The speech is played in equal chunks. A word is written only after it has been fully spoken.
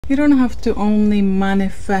You don't have to only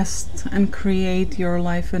manifest and create your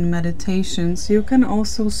life in meditations. You can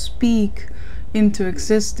also speak into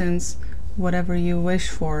existence whatever you wish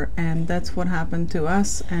for, and that's what happened to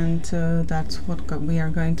us, and that's what we are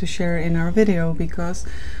going to share in our video, because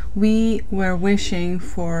we were wishing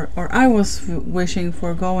for, or I was wishing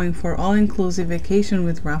for, going for all-inclusive vacation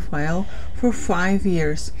with Raphael for 5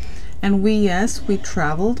 years. And yes, we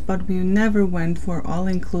traveled, but we never went for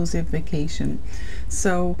all-inclusive vacation.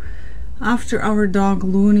 So after our dog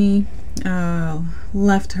Looney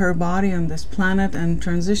left her body on this planet and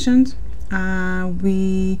transitioned,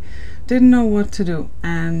 we didn't know what to do.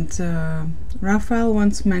 And Raphael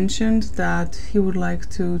once mentioned that he would like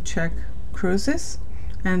to check cruises,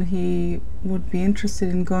 and he would be interested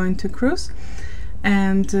in going to cruise.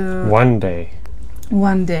 And one day.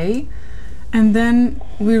 And then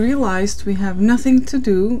we realized we have nothing to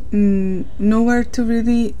do, nowhere to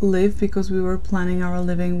really live, because we were planning our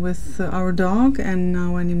living with our dog, and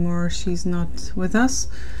now anymore she's not with us.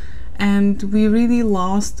 And we really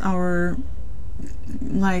lost our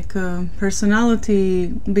personality,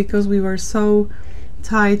 because we were so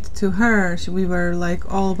tied to her. We were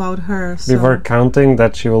like all about her. So we were counting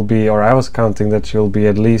that she will be, or I was counting that she will be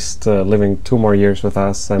at least living 2 more years with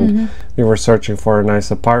us, and we were searching for a nice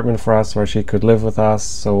apartment for us where she could live with us,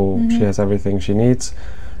 so she has everything she needs.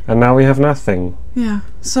 And now we have nothing. Yeah,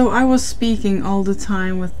 so I was speaking all the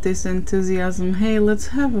time with this enthusiasm. Hey, let's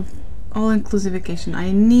have a all-inclusive vacation.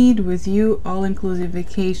 I need with you all-inclusive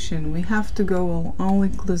vacation. We have to go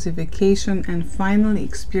all-inclusive vacation and finally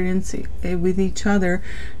experience it with each other,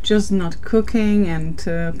 just not cooking and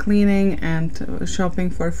cleaning and shopping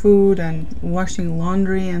for food and washing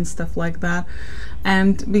laundry and stuff like that.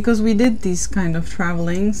 And because we did these kind of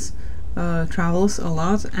travels a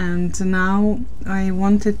lot, and now I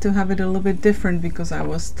wanted to have it a little bit different, because I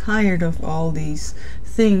was tired of all these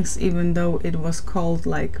things, even though it was called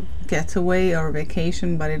like getaway or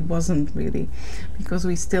vacation, but it wasn't really, because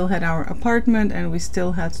we still had our apartment and we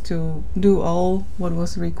still had to do all what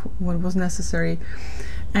was necessary.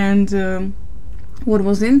 And what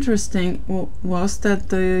was interesting was that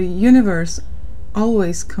the universe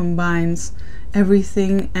always combines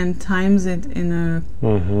everything and times it in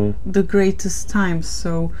the greatest times.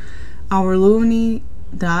 So our Looney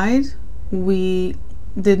died, we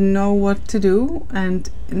didn't know what to do, and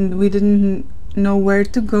we didn't know where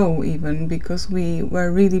to go even, because we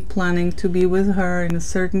were really planning to be with her in a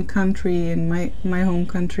certain country, in my home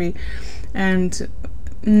country. And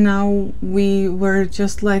now we were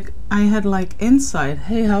just like, I had like insight,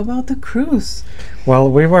 hey, how about the cruise? Well,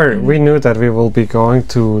 we knew that we will be going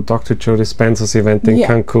to Dr. Joe Dispenza's event in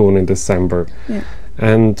Cancun in December.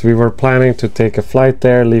 And we were planning to take a flight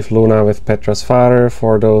there, leave Luna with Petra's father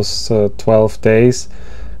for those 12 days,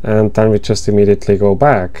 and then we just immediately go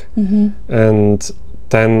back. And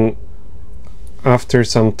then after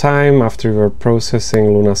some time, after we were processing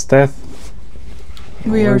Luna's death,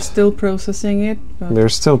 we are still processing it. We're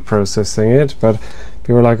still processing it, but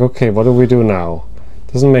we were like, okay, what do we do now?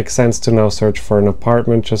 Doesn't make sense to now search for an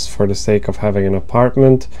apartment just for the sake of having an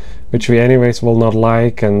apartment, which we anyways will not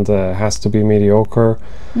like, and has to be mediocre.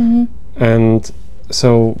 And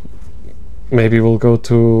so maybe we'll go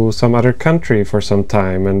to some other country for some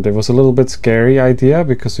time. And it was a little bit scary idea,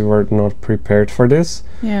 because we were not prepared for this,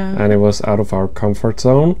 and it was out of our comfort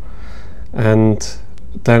zone. And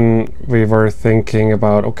then we were thinking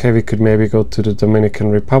about, okay, we could maybe go to the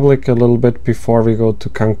Dominican Republic a little bit before we go to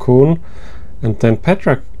Cancun. And then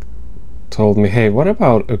Petra told me, hey, what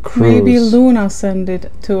about a cruise? Maybe Luna sent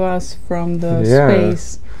it to us from the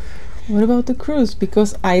space. What about the cruise?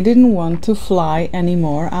 Because I didn't want to fly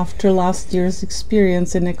anymore after last year's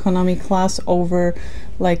experience in economy class over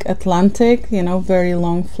like Atlantic, you know, very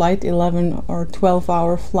long flight, 11 or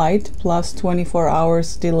 12-hour flight plus 24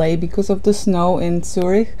 hours delay because of the snow in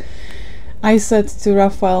Zurich. I said to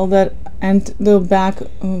Raphael that, and the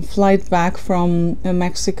flight back from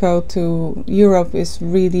Mexico to Europe is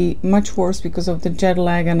really much worse because of the jet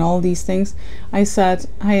lag and all these things. I said,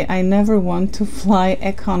 I never want to fly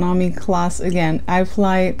economy class again. I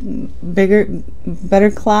fly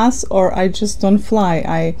better class, or I just don't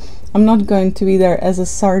fly. I'm not going to be there as a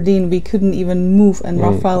sardine. We couldn't even move, and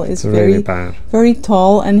Raphael is really very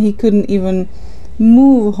tall, and he couldn't even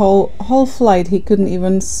move whole flight. He couldn't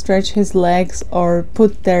even stretch his legs or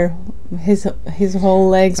put his whole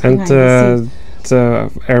legs behind the seat.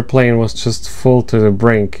 The airplane was just full to the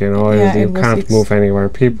brink, you know. You can't move anywhere.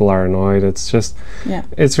 People are annoyed. It's just,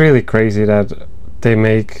 it's really crazy that they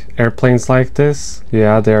make airplanes like this.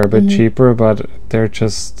 Yeah, they're a bit cheaper, but they're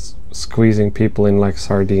just squeezing people in like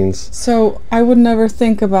sardines. So I would never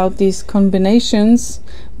think about these combinations,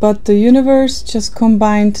 but the universe just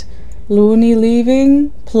combined Looney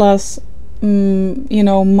leaving plus you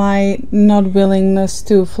know, my not willingness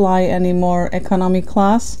to fly anymore economy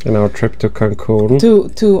class And our trip to Cancun.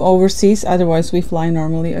 to overseas, otherwise we fly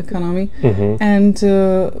normally economy. And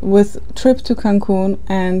with trip to Cancun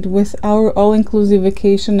and with our all-inclusive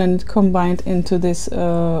vacation, and it combined into this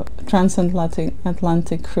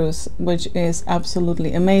transatlantic cruise, which is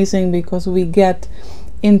absolutely amazing because we get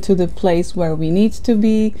into the place where we need to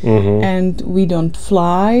be, and we don't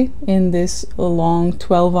fly in this long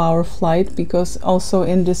 12-hour flight, because also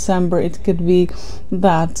in December it could be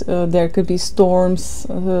that there could be storms,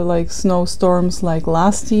 like snowstorms like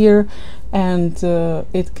last year, and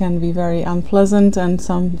it can be very unpleasant, and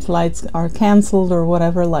some flights are cancelled or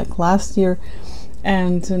whatever like last year.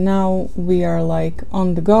 And now we are like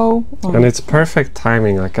on the go. And it's perfect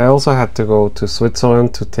timing. Like I also had to go to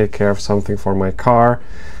Switzerland to take care of something for my car,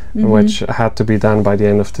 which had to be done by the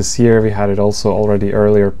end of this year. We had it also already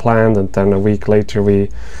earlier planned, and then a week later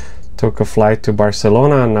we took a flight to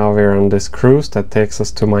Barcelona, and now we're on this cruise that takes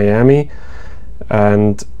us to Miami.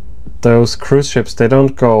 And those cruise ships, they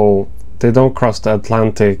don't cross the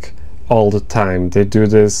Atlantic all the time. They do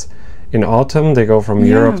this in autumn. They go from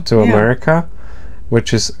Europe to America,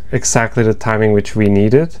 which is exactly the timing which we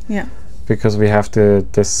needed. Yeah. Because we have the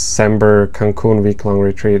December Cancun week-long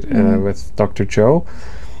retreat with Dr. Joe,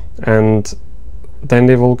 and then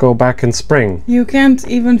they will go back in spring. You can't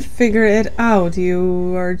even figure it out.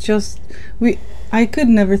 You are just I could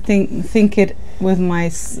never think it with my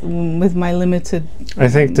limited. I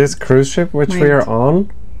think this cruise ship which we are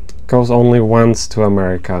on goes only once to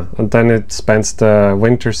America, and then it spends the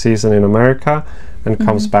winter season in America and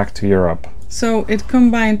comes back to Europe. So it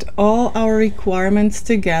combined all our requirements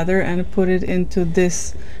together and put it into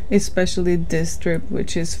this, especially this trip,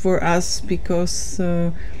 which is for us because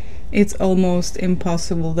it's almost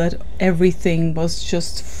impossible that everything was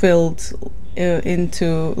just filled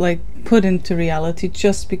into, like, put into reality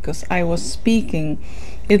just because I was speaking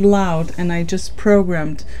it loud and I just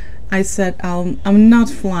programmed. I said I'm not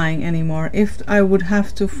flying anymore. If I would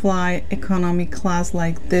have to fly economy class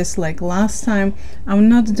like this, like last time, I'm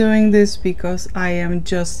not doing this because I am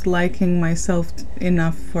just liking myself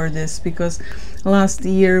enough for this. Because last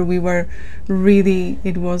year we were really,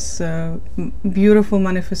 it was a beautiful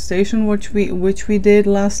manifestation which we did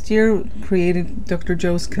last year, created Dr.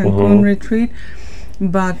 Joe's Cancun retreat,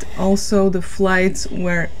 but also the flights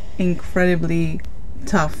were incredibly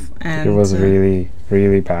tough, and it was really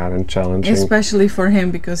bad and challenging, especially for him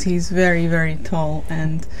because he's very, very tall,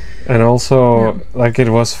 and also like it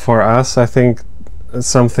was for us, I think,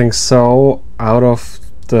 something so out of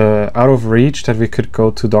reach that we could go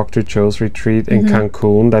to Dr. Joe's retreat in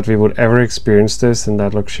Cancun, that we would ever experience this in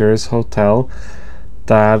that luxurious hotel,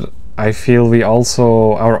 that I feel we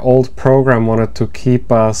also, our old program wanted to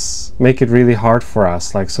make it really hard for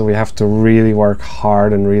us, like, so we have to really work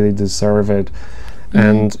hard and really deserve it.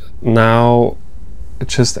 And now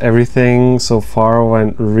just everything so far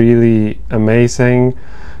went really amazing.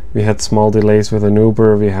 We had small delays with an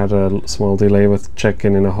Uber, we had a small delay with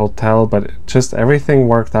check-in in a hotel, but just everything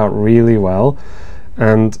worked out really well.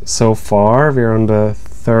 And so far we're on the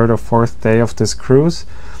 3rd or 4th day of this cruise,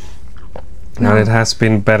 and it has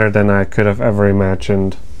been better than I could have ever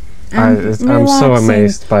imagined. I'm so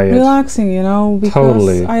amazed by it. Relaxing, you know,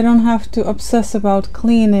 because I don't have to obsess about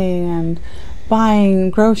cleaning and buying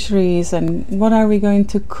groceries and what are we going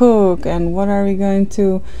to cook and what are we going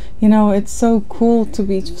to, you know, it's so cool to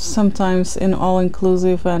be sometimes in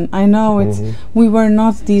all-inclusive. And I know we were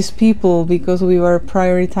not these people because we were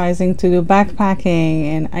prioritizing to do backpacking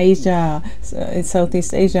in Asia, in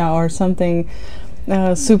Southeast Asia or something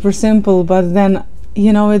super simple, but then,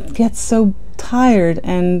 you know, it gets so tired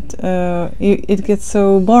and it gets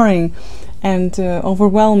so boring and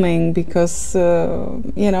overwhelming because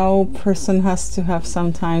you know, person has to have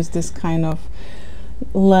sometimes this kind of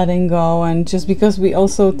letting go. And just because we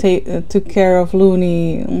also took care of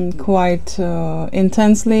Looney quite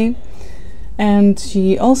intensely, and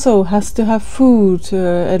she also has to have food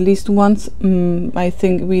at least once, I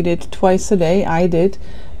think we did twice a day, I did,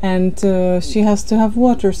 and she has to have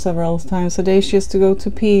water several times a day. She has to go to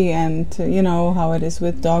pee, and you know how it is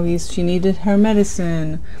with doggies, she needed her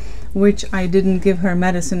medicine, which I didn't give her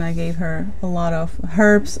medicine. I gave her a lot of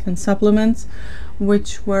herbs and supplements,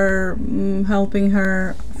 which were helping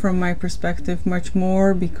her, from my perspective, much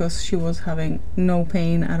more because she was having no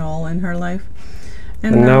pain at all in her life.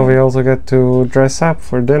 And now we also get to dress up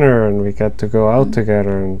for dinner, and we get to go out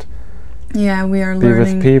together, and Yeah, we are be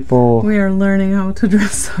learning. with people. We are learning how to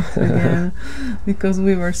dress up again because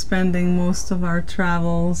we were spending most of our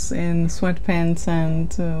travels in sweatpants and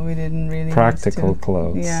we didn't really Practical need to.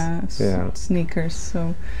 clothes. Yeah, Yeah. sneakers.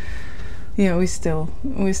 So yeah, we still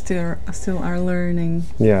are learning.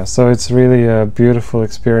 Yeah, so it's really a beautiful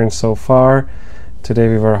experience so far. Today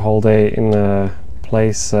we were a whole day in a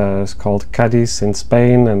place it's called Cadiz in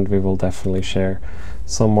Spain, and we will definitely share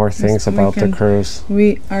some more things about the cruise.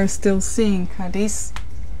 We are still seeing Cadiz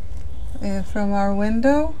from our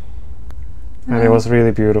window. And it was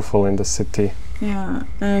really beautiful in the city. Yeah,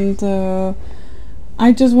 and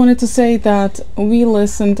I just wanted to say that we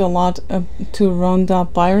listened a lot to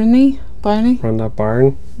Rhonda Byrne.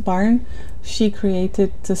 Rhonda Byrne. She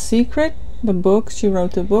created The Secret, the book. She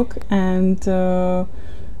wrote a book, and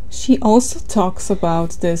she also talks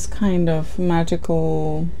about this kind of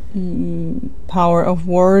magical power of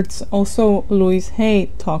words. Also, Louise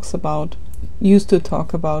Hay used to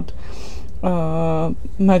talk about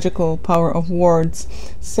magical power of words.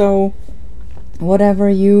 So whatever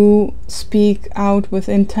you speak out with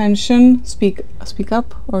intention, speak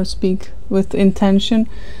up or speak with intention,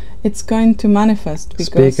 it's going to manifest.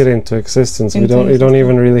 Speak it into existence. You don't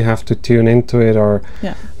even really have to tune into it or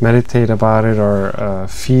meditate about it or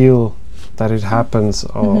feel that it happens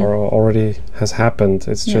or already has happened.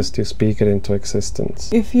 It's just you speak it into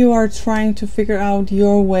existence. If you are trying to figure out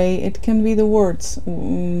your way, it can be the words,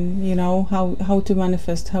 you know, how to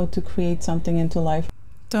manifest, how to create something into life.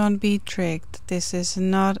 Don't be tricked. This is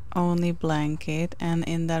not only blanket, and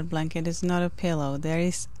in that blanket is not a pillow. There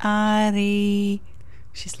is Ari.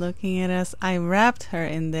 She's looking at us. I wrapped her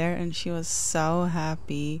in there and she was so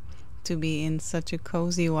happy to be in such a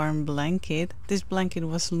cozy warm blanket. This blanket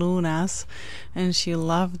was Luna's and she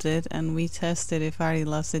loved it, and we tested if Ari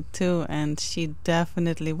loves it too, and she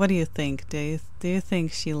definitely. What do you think? Do you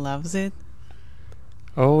think she loves it?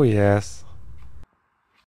 Oh yes.